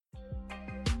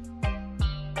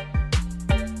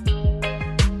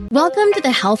Welcome to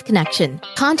the Health Connection,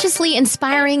 consciously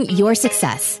inspiring your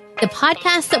success. The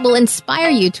podcast that will inspire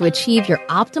you to achieve your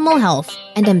optimal health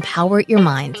and empower your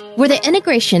mind, where the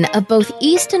integration of both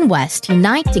East and West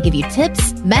unite to give you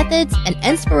tips, methods, and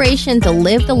inspiration to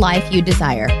live the life you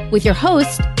desire. With your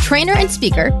host, trainer and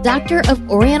speaker, Doctor of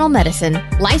Oriental Medicine,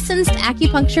 licensed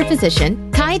acupuncture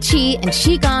physician, Tai Chi and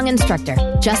Qigong instructor,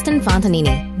 Justin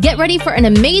Fontanini. Get ready for an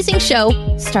amazing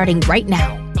show starting right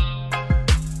now.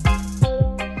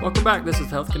 Welcome back. This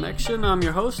is Health Connection. I'm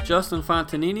your host, Justin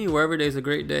Fontanini, where every day is a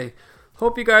great day.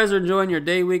 Hope you guys are enjoying your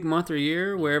day, week, month, or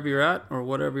year, wherever you're at or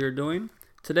whatever you're doing.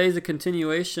 Today's a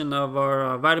continuation of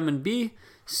our vitamin B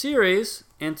series,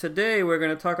 and today we're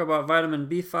going to talk about vitamin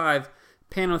B5,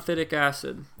 pantothenic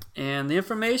acid. And the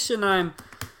information I'm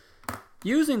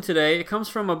using today, it comes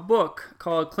from a book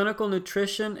called Clinical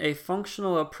Nutrition, A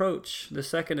Functional Approach, the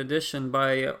second edition,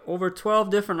 by over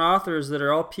 12 different authors that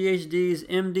are all PhDs,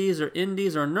 MDs, or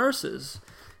NDs, or nurses.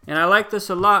 And I like this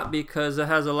a lot because it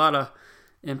has a lot of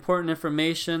important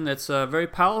information that's very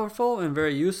powerful and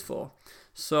very useful.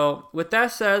 So with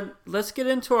that said, let's get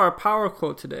into our power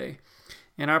quote today.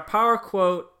 And our power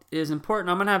quote is important.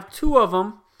 I'm going to have two of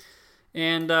them.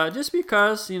 And just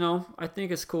because, I think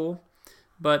it's cool.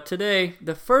 But today,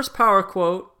 the first power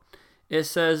quote, it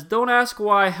says, "Don't ask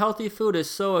why healthy food is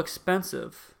so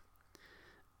expensive.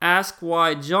 Ask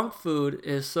why junk food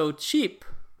is so cheap."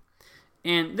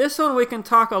 And this one we can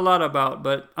talk a lot about,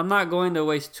 but I'm not going to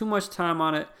waste too much time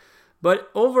on it.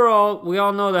 But overall, we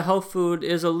all know that health food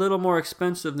is a little more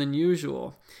expensive than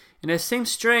usual. And it seems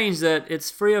strange that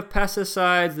it's free of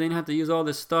pesticides. They don't have to use all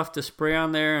this stuff to spray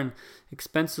on there and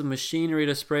expensive machinery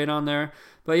to spray it on there.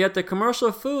 But yet the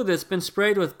commercial food that's been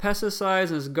sprayed with pesticides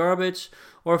and is garbage,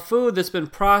 or food that's been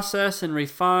processed and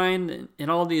refined in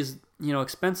all these,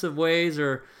 expensive ways,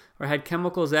 or had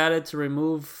chemicals added to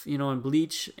remove, and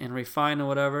bleach and refine and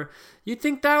whatever, you'd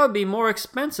think that would be more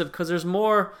expensive because there's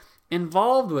more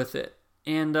involved with it.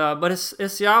 And but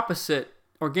it's the opposite.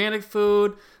 Organic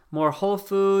food, more whole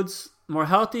foods, more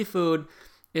healthy food,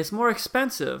 it's more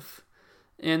expensive.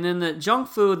 And then the junk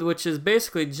food, which is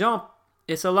basically junk,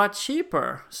 it's a lot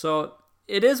cheaper. So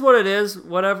it is what it is,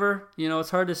 whatever. It's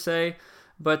hard to say.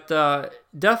 But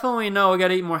definitely know we got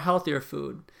to eat more healthier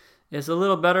food. It's a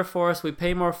little better for us. We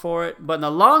pay more for it. But in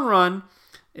the long run,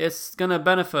 it's going to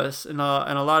benefit us in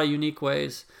a lot of unique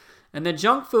ways. And the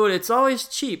junk food, it's always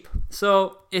cheap.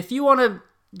 So if you want to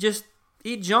just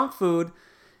eat junk food,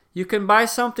 you can buy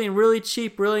something really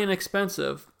cheap, really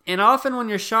inexpensive. And often when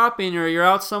you're shopping or you're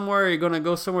out somewhere, or you're going to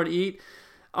go somewhere to eat,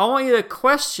 I want you to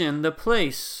question the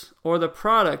place or the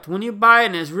product. When you buy it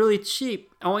and it's really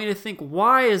cheap, I want you to think,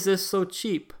 why is this so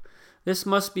cheap? This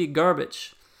must be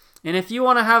garbage. And if you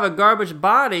want to have a garbage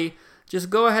body, just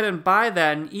go ahead and buy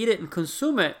that and eat it and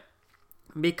consume it.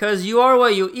 Because you are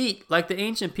what you eat, like the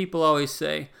ancient people always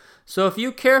say. So if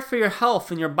you care for your health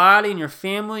and your body and your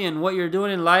family and what you're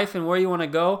doing in life and where you want to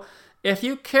go, if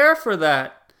you care for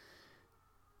that,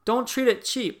 don't treat it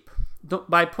cheap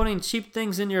by putting cheap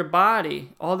things in your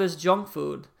body, all this junk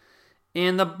food.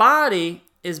 And the body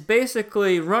is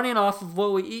basically running off of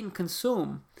what we eat and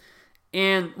consume.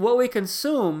 And what we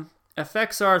consume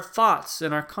affects our thoughts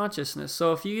and our consciousness.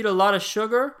 So if you eat a lot of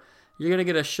sugar, you're going to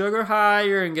get a sugar high,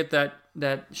 you're going to get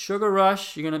that sugar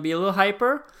rush, you're going to be a little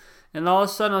hyper, and all of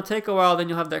a sudden it'll take a while, then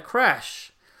you'll have that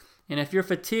crash. And if you're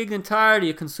fatigued and tired,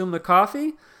 you consume the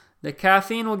coffee, the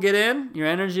caffeine will get in, your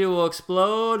energy will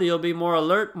explode, you'll be more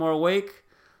alert, more awake,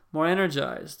 more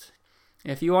energized.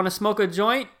 If you want to smoke a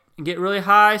joint and get really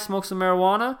high, smoke some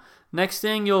marijuana, next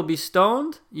thing you'll be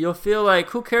stoned, you'll feel like,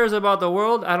 who cares about the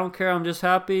world? I don't care, I'm just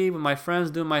happy with my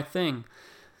friends doing my thing.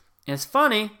 And it's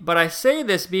funny, but I say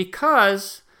this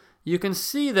because you can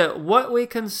see that what we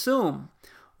consume,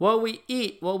 what we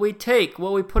eat, what we take,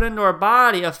 what we put into our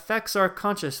body affects our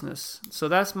consciousness. So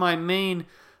that's my main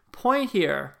point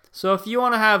here. So if you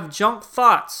want to have junk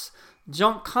thoughts,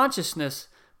 junk consciousness,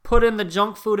 put in the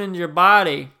junk food into your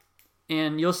body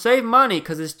and you'll save money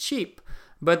because it's cheap.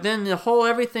 But then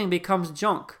everything becomes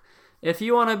junk. If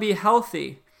you want to be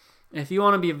healthy, if you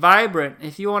want to be vibrant,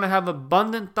 if you want to have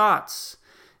abundant thoughts,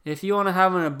 if you want to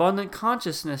have an abundant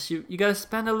consciousness, you got to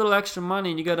spend a little extra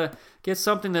money and you got to get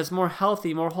something that's more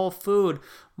healthy, more whole food,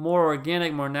 more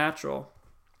organic, more natural.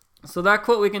 So that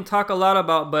quote we can talk a lot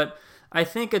about, but I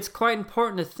think it's quite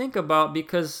important to think about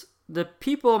because the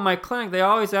people in my clinic, they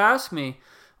always ask me,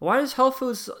 why is health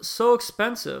food so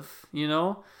expensive?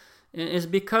 It's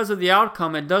because of the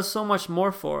outcome. It does so much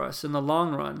more for us in the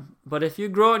long run. But if you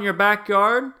grow it in your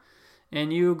backyard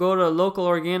and you go to a local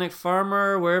organic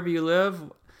farmer, wherever you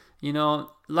live, a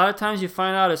lot of times you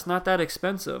find out it's not that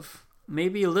expensive.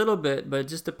 Maybe a little bit, but it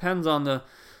just depends on the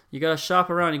You got to shop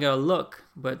around, you got to look.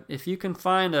 But if you can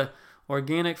find a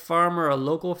organic farmer, a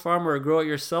local farmer, or grow it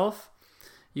yourself,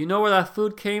 you know where that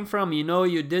food came from, you know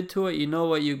what you did to it, you know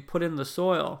what you put in the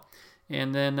soil.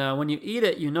 And then when you eat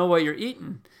it, you know what you're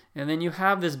eating. And then you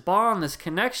have this bond, this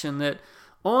connection that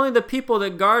only the people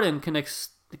that garden can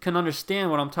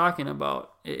understand what I'm talking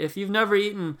about. If you've never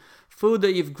eaten food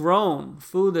that you've grown,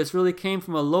 food that's really came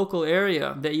from a local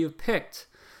area that you've picked,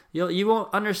 you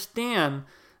won't understand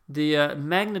the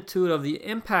magnitude of the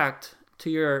impact to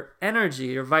your energy,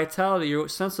 your vitality, your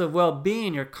sense of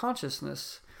well-being, your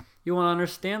consciousness. You won't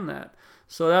understand that.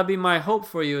 So that'd be my hope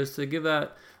for you, is to give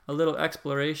that a little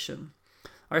exploration.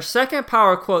 Our second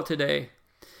power quote today,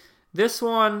 this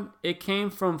one, it came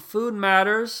from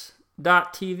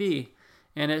foodmatters.tv,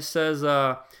 and it says,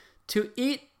 to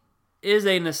eat is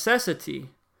a necessity,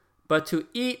 but to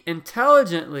eat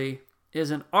intelligently is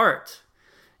an art.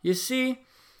 You see,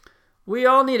 we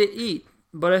all need to eat,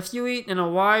 but if you eat in a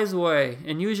wise way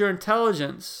and use your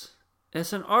intelligence,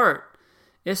 it's an art.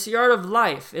 It's the art of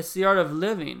life. It's the art of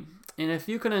living. And if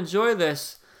you can enjoy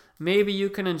this, maybe you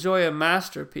can enjoy a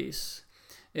masterpiece.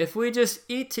 If we just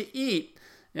eat to eat,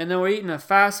 and then we're eating the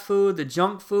fast food, the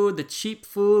junk food, the cheap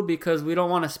food because we don't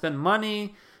want to spend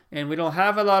money and we don't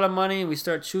have a lot of money, and we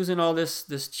start choosing all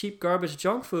this cheap garbage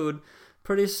junk food,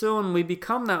 pretty soon we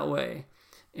become that way.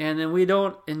 And then we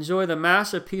don't enjoy the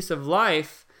masterpiece of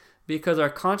life because our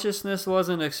consciousness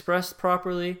wasn't expressed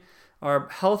properly, our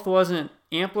health wasn't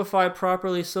amplified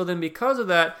properly. So then because of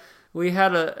that, we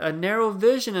had a narrow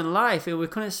vision in life, and we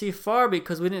couldn't see far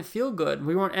because we didn't feel good.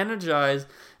 We weren't energized,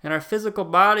 and our physical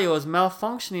body was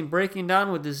malfunctioning, breaking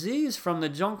down with disease from the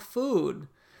junk food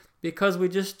because we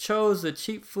just chose the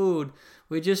cheap food.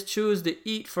 We just choose to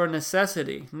eat for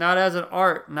necessity, not as an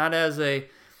art, not as a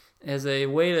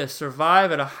way to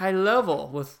survive at a high level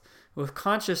with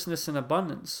consciousness and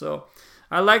abundance. So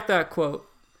I like that quote.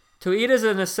 To eat is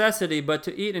a necessity, but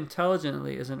to eat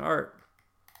intelligently is an art.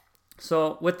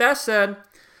 So with that said,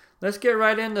 let's get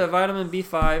right into vitamin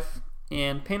B5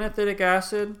 and pantothenic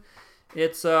acid.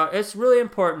 It's really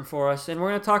important for us, and we're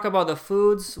going to talk about the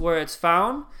foods where it's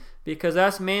found, because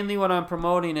that's mainly what I'm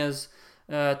promoting, is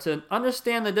to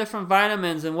understand the different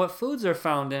vitamins and what foods are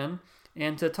found in,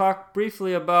 and to talk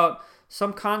briefly about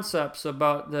some concepts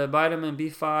about the vitamin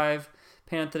B5,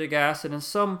 pantothenic acid, and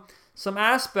some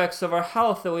aspects of our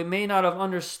health that we may not have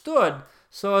understood.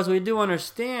 So as we do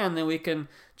understand, then we can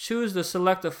choose to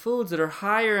select the foods that are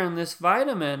higher in this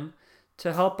vitamin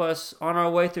to help us on our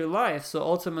way through life. So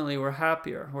ultimately we're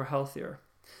happier, we're healthier.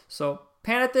 So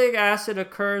pantothenic acid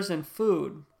occurs in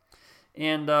food.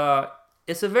 And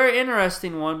it's a very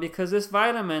interesting one because this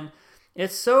vitamin,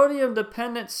 its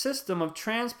sodium-dependent system of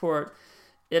transport,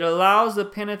 it allows the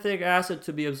pantothenic acid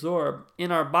to be absorbed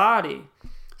in our body.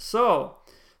 So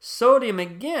sodium,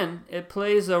 again, it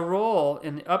plays a role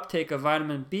in the uptake of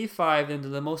vitamin B5 into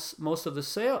the most of the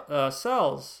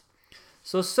cells.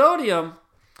 So sodium,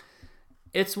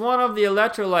 it's one of the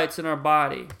electrolytes in our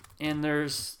body. And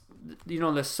there's,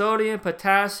 the sodium,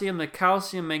 potassium, the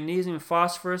calcium, magnesium,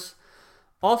 phosphorus.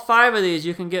 All 5 of these,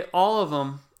 you can get all of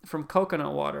them from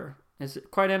coconut water. It's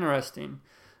quite interesting.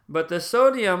 But the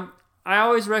sodium, I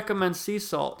always recommend sea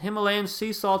salt. Himalayan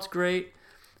sea salt's great.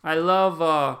 I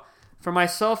love... For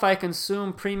myself, I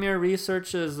consume Premier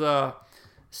Research's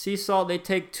sea salt. They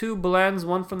take 2 blends,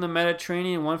 one from the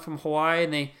Mediterranean, one from Hawaii,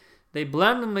 and they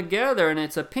blend them together, and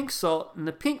it's a pink salt. And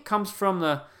the pink comes from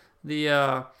a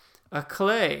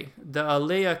clay, the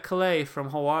Alea clay from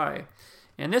Hawaii.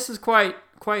 And this is quite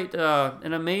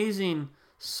an amazing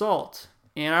salt.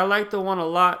 And I like the one a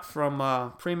lot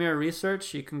from Premier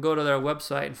Research. You can go to their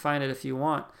website and find it if you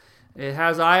want. It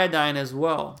has iodine as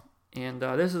well. And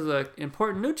this is an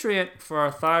important nutrient for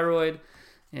our thyroid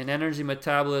and energy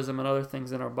metabolism and other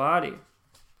things in our body.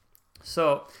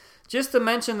 So just to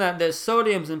mention that the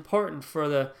sodium is important for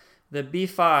the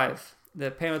B5,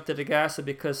 the pantothenic acid,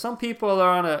 because some people are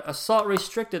on a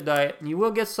salt-restricted diet, and you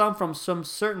will get some from some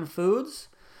certain foods,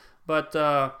 but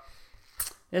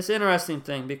it's an interesting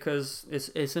thing because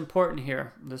it's important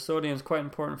here. The sodium is quite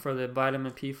important for the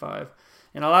vitamin B5.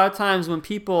 And a lot of times when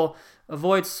people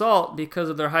avoid salt because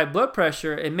of their high blood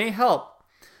pressure, it may help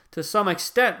to some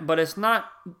extent, but it's not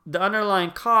the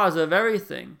underlying cause of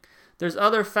everything. There's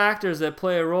other factors that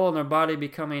play a role in their body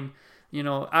becoming,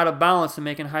 out of balance and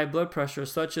making high blood pressure,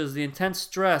 such as the intense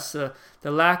stress, the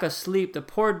lack of sleep, the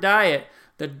poor diet,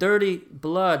 the dirty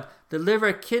blood, the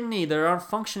liver, kidney that aren't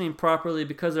functioning properly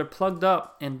because they're plugged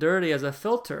up and dirty as a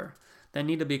filter that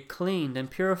need to be cleaned and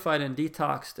purified and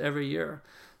detoxed every year.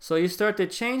 So you start to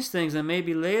change things, and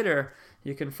maybe later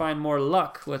you can find more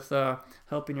luck with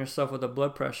helping yourself with the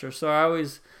blood pressure. So I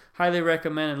always highly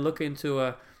recommend and look into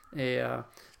a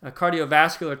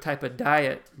cardiovascular type of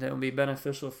diet that will be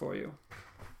beneficial for you.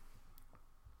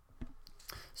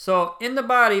 So in the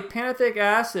body, pantothenic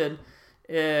acid,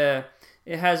 it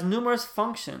has numerous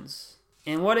functions.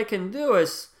 And what it can do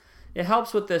is it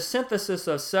helps with the synthesis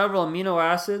of several amino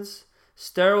acids,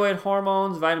 steroid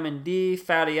hormones, vitamin D,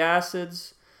 fatty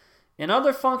acids. In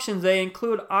other functions, they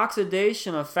include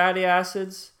oxidation of fatty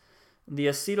acids, the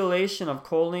acetylation of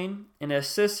choline, and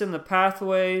assists in the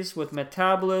pathways with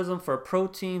metabolism for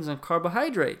proteins and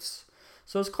carbohydrates.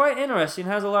 So it's quite interesting. It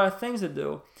has a lot of things to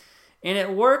do. And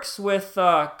it works with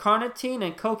carnitine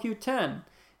and CoQ10.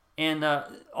 And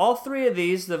all three of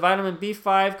these, the vitamin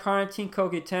B5, carnitine,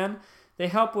 CoQ10, they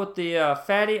help with the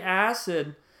fatty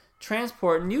acid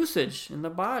transport and usage in the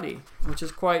body, which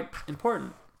is quite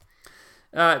important.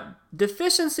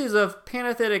 Deficiencies of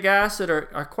pantothenic acid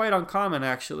are quite uncommon,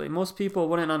 actually. Most people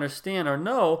wouldn't understand or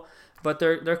know, but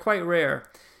they're quite rare.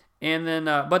 And then,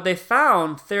 but they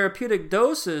found therapeutic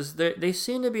doses. They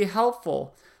seem to be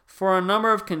helpful for a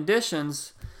number of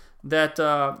conditions.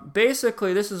 That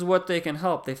basically this is what they can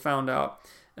help. They found out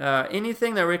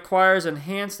anything that requires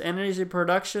enhanced energy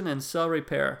production and cell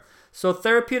repair. So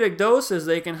therapeutic doses,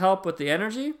 they can help with the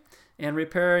energy and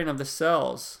repairing of the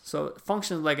cells. So it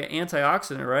functions like an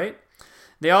antioxidant, right?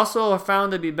 They also are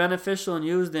found to be beneficial and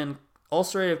used in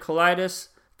ulcerative colitis,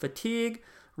 fatigue,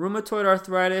 rheumatoid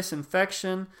arthritis,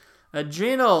 infection,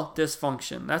 adrenal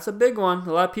dysfunction. That's a big one.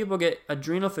 A lot of people get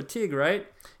adrenal fatigue, right?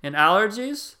 And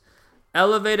allergies,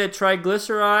 elevated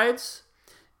triglycerides,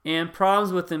 and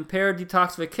problems with impaired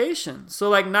detoxification. So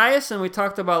like niacin we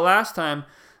talked about last time,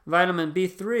 vitamin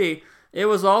B3, it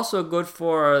was also good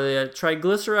for the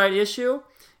triglyceride issue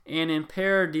and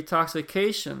impaired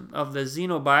detoxification of the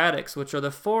xenobiotics, which are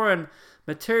the foreign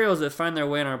materials that find their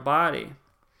way in our body.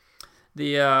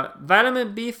 The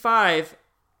vitamin B5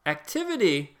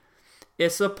 activity,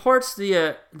 it supports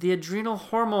the adrenal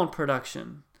hormone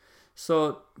production.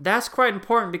 So that's quite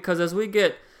important because as we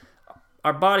get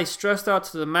our body stressed out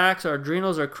to the max, our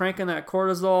adrenals are cranking that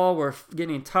cortisol, we're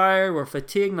getting tired, we're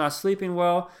fatigued, not sleeping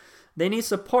well, they need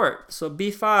support. So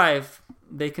B5,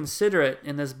 they consider it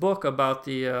in this book about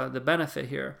the benefit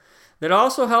here. That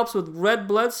also helps with red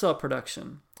blood cell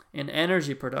production and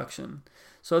energy production.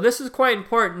 So this is quite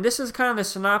important. This is kind of the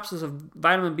synopsis of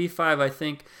vitamin B5, I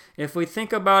think. If we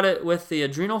think about it with the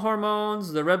adrenal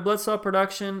hormones, the red blood cell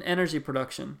production, energy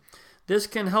production. This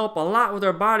can help a lot with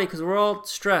our body because we're all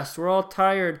stressed, we're all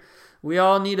tired. We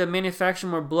all need to manufacture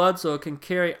more blood so it can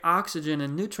carry oxygen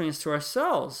and nutrients to our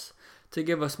cells to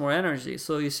give us more energy.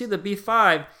 So you see the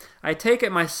B5, I take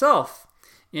it myself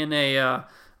in a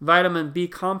vitamin B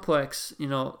complex,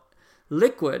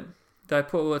 liquid that I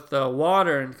put with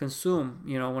water and consume,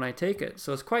 when I take it.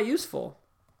 So it's quite useful.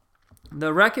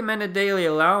 The recommended daily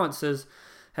allowances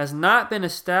has not been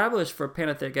established for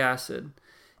pantothenic acid.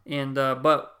 And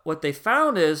but what they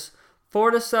found is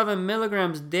 4 to 7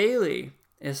 milligrams daily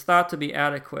is thought to be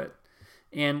adequate.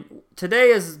 And today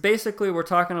is basically we're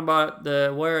talking about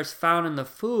where it's found in the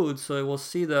food, so we'll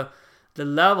see the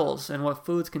levels and what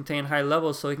foods contain high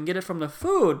levels, so we can get it from the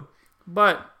food.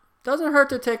 But it doesn't hurt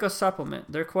to take a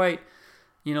supplement. They're quite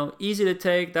easy to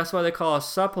take. That's why they call a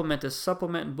supplement, to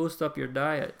supplement and boost up your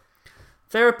diet.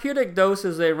 Therapeutic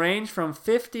doses, they range from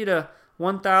 50 to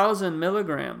 1,000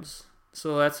 milligrams.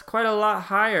 So that's quite a lot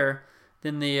higher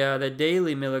than the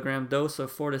daily milligram dose of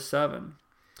 4 to 7.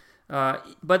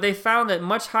 But they found that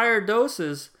much higher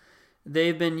doses,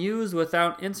 they've been used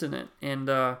without incident. And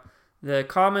the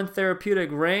common therapeutic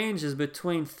range is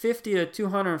between 50 to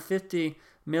 250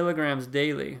 milligrams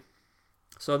daily.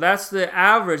 So that's the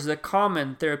average, the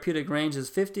common therapeutic range is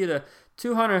 50 to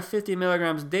 250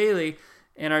 milligrams daily.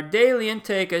 And our daily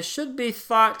intake, it should be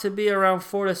thought to be around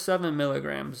 4 to 7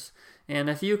 milligrams. And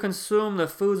if you consume the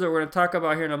foods that we're going to talk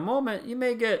about here in a moment, you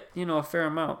may get, a fair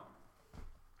amount.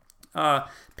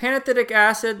 Pantothenic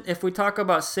acid, if we talk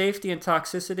about safety and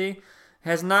toxicity,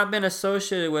 has not been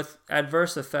associated with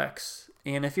adverse effects.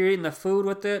 And if you're eating the food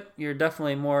with it, you're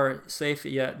definitely more safe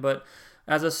yet. But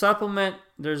as a supplement,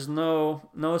 there's no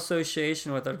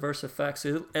association with adverse effects.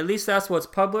 At least that's what's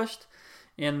published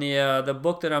in the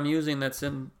book that I'm using that's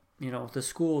in, the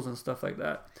schools and stuff like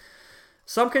that.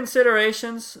 Some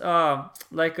considerations, for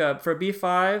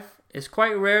B5, it's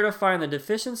quite rare to find the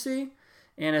deficiency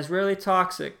and is rarely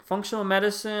toxic. Functional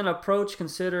medicine approach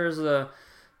considers the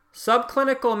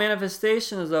subclinical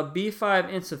manifestations of B5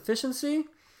 insufficiency.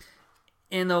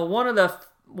 And one of the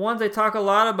ones they talk a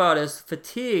lot about is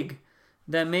fatigue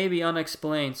that may be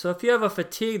unexplained. So if you have a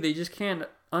fatigue that you just can't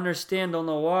understand, don't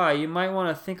know why, you might want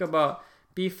to think about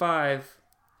B5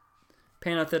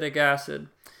 pantothenic acid,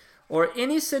 or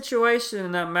any situation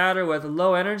in that matter with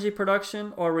low energy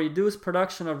production or reduced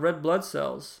production of red blood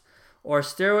cells or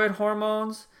steroid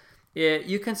hormones,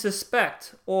 you can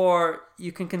suspect or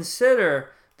you can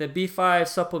consider that B5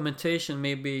 supplementation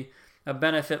may be a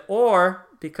benefit, or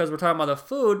because we're talking about the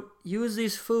food, use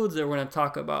these foods that we're going to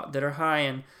talk about that are high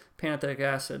in pantothenic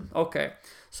acid. Okay,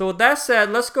 so with that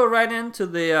said, let's go right into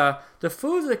the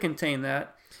foods that contain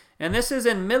that. And this is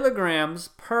in milligrams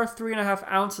per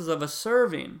 3.5 ounces of a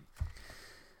serving.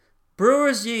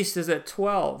 Brewer's yeast is at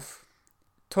 12.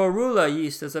 Torula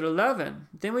yeast is at 11.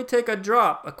 Then we take a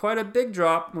drop, quite a big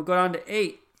drop, we'll go down to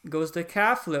 8. It goes to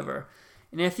calf liver.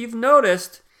 And if you've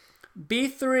noticed,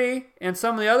 B3 and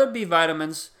some of the other B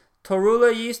vitamins,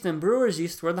 Torula yeast and brewer's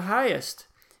yeast were the highest.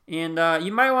 And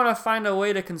you might want to find a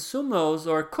way to consume those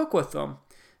or cook with them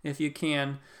if you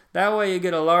can. That way you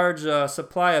get a large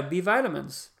supply of B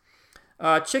vitamins.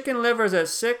 Chicken liver is at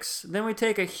 6. Then we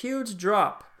take a huge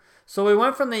drop. So we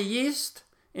went from the yeast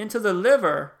into the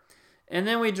liver, and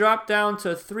then we dropped down to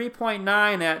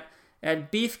 3.9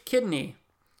 at beef kidney.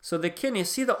 So the kidney,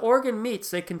 see the organ meats,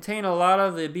 they contain a lot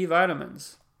of the B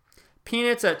vitamins.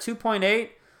 Peanuts at 2.8.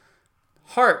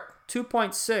 Heart,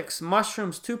 2.6.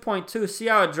 Mushrooms, 2.2. See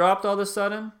how it dropped all of a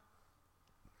sudden?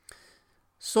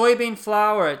 Soybean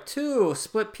flour at 2.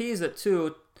 Split peas at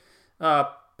 2.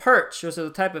 Perch, which is a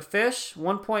type of fish,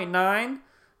 1.9.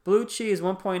 Blue cheese,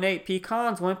 1.8.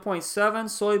 Pecans, 1.7.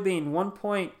 Soybean,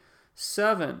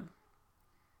 1.7.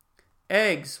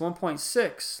 Eggs,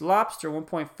 1.6. Lobster,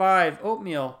 1.5.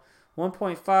 Oatmeal,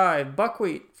 1.5.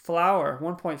 Buckwheat flour,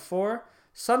 1.4.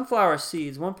 Sunflower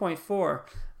seeds, 1.4.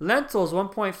 Lentils,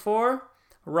 1.4.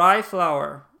 Rye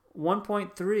flour,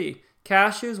 1.3.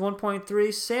 Cashews,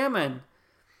 1.3. Salmon,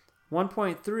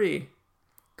 1.3.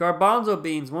 Garbanzo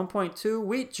beans, 1.2.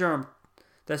 Wheat germ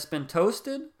that's been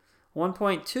toasted,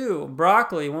 1.2.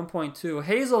 Broccoli, 1.2.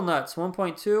 Hazelnuts,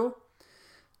 1.2.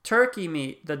 Turkey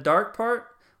meat, the dark part,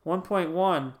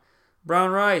 1.1.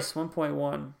 Brown rice,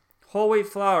 1.1. Whole wheat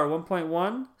flour,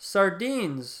 1.1.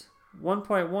 Sardines,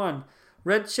 1.1.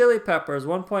 Red chili peppers,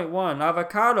 1.1.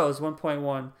 Avocados,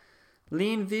 1.1.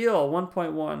 Lean veal,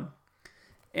 1.1.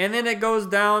 And then it goes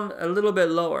down a little bit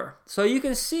lower. So you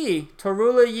can see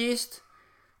Torula yeast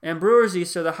and brewer's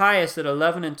yeast are the highest at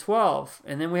 11 and 12.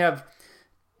 And then we have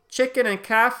chicken and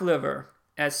calf liver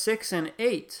at 6 and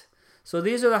 8. So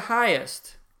these are the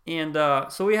highest. And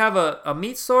so we have a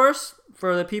meat source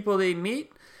for the people that eat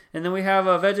meat. And then we have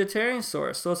a vegetarian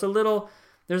source. So it's a little,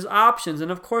 there's options. And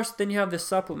of course, then you have the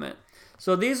supplement.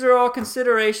 So these are all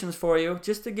considerations for you,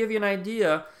 just to give you an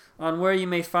idea on where you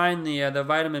may find the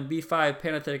vitamin B5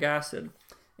 pantothenic acid.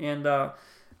 And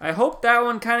I hope that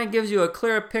one kind of gives you a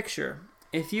clearer picture.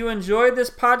 If you enjoyed this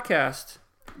podcast,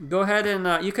 go ahead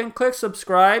and you can click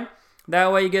subscribe.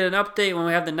 That way you get an update when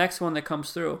we have the next one that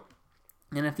comes through.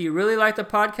 And if you really like the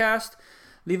podcast,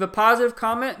 leave a positive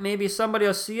comment. Maybe somebody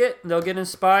will see it, they'll get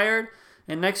inspired.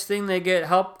 And next thing, they get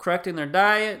help correcting their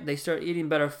diet. They start eating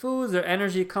better foods. Their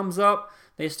energy comes up.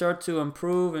 They start to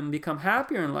improve and become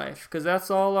happier in life. Because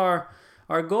that's all our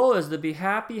goal is, to be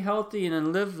happy, healthy,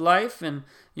 and live life and,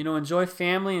 enjoy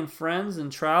family and friends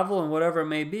and travel and whatever it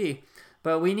may be.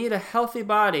 But we need a healthy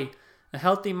body, a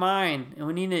healthy mind. And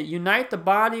we need to unite the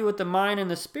body with the mind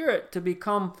and the spirit to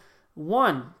become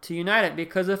one, to unite it.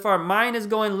 Because if our mind is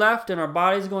going left and our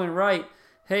body is going right,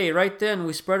 hey, right then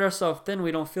we spread ourselves thin,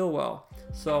 we don't feel well.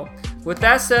 So with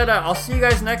that said, I'll see you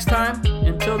guys next time.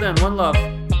 Until then, one love.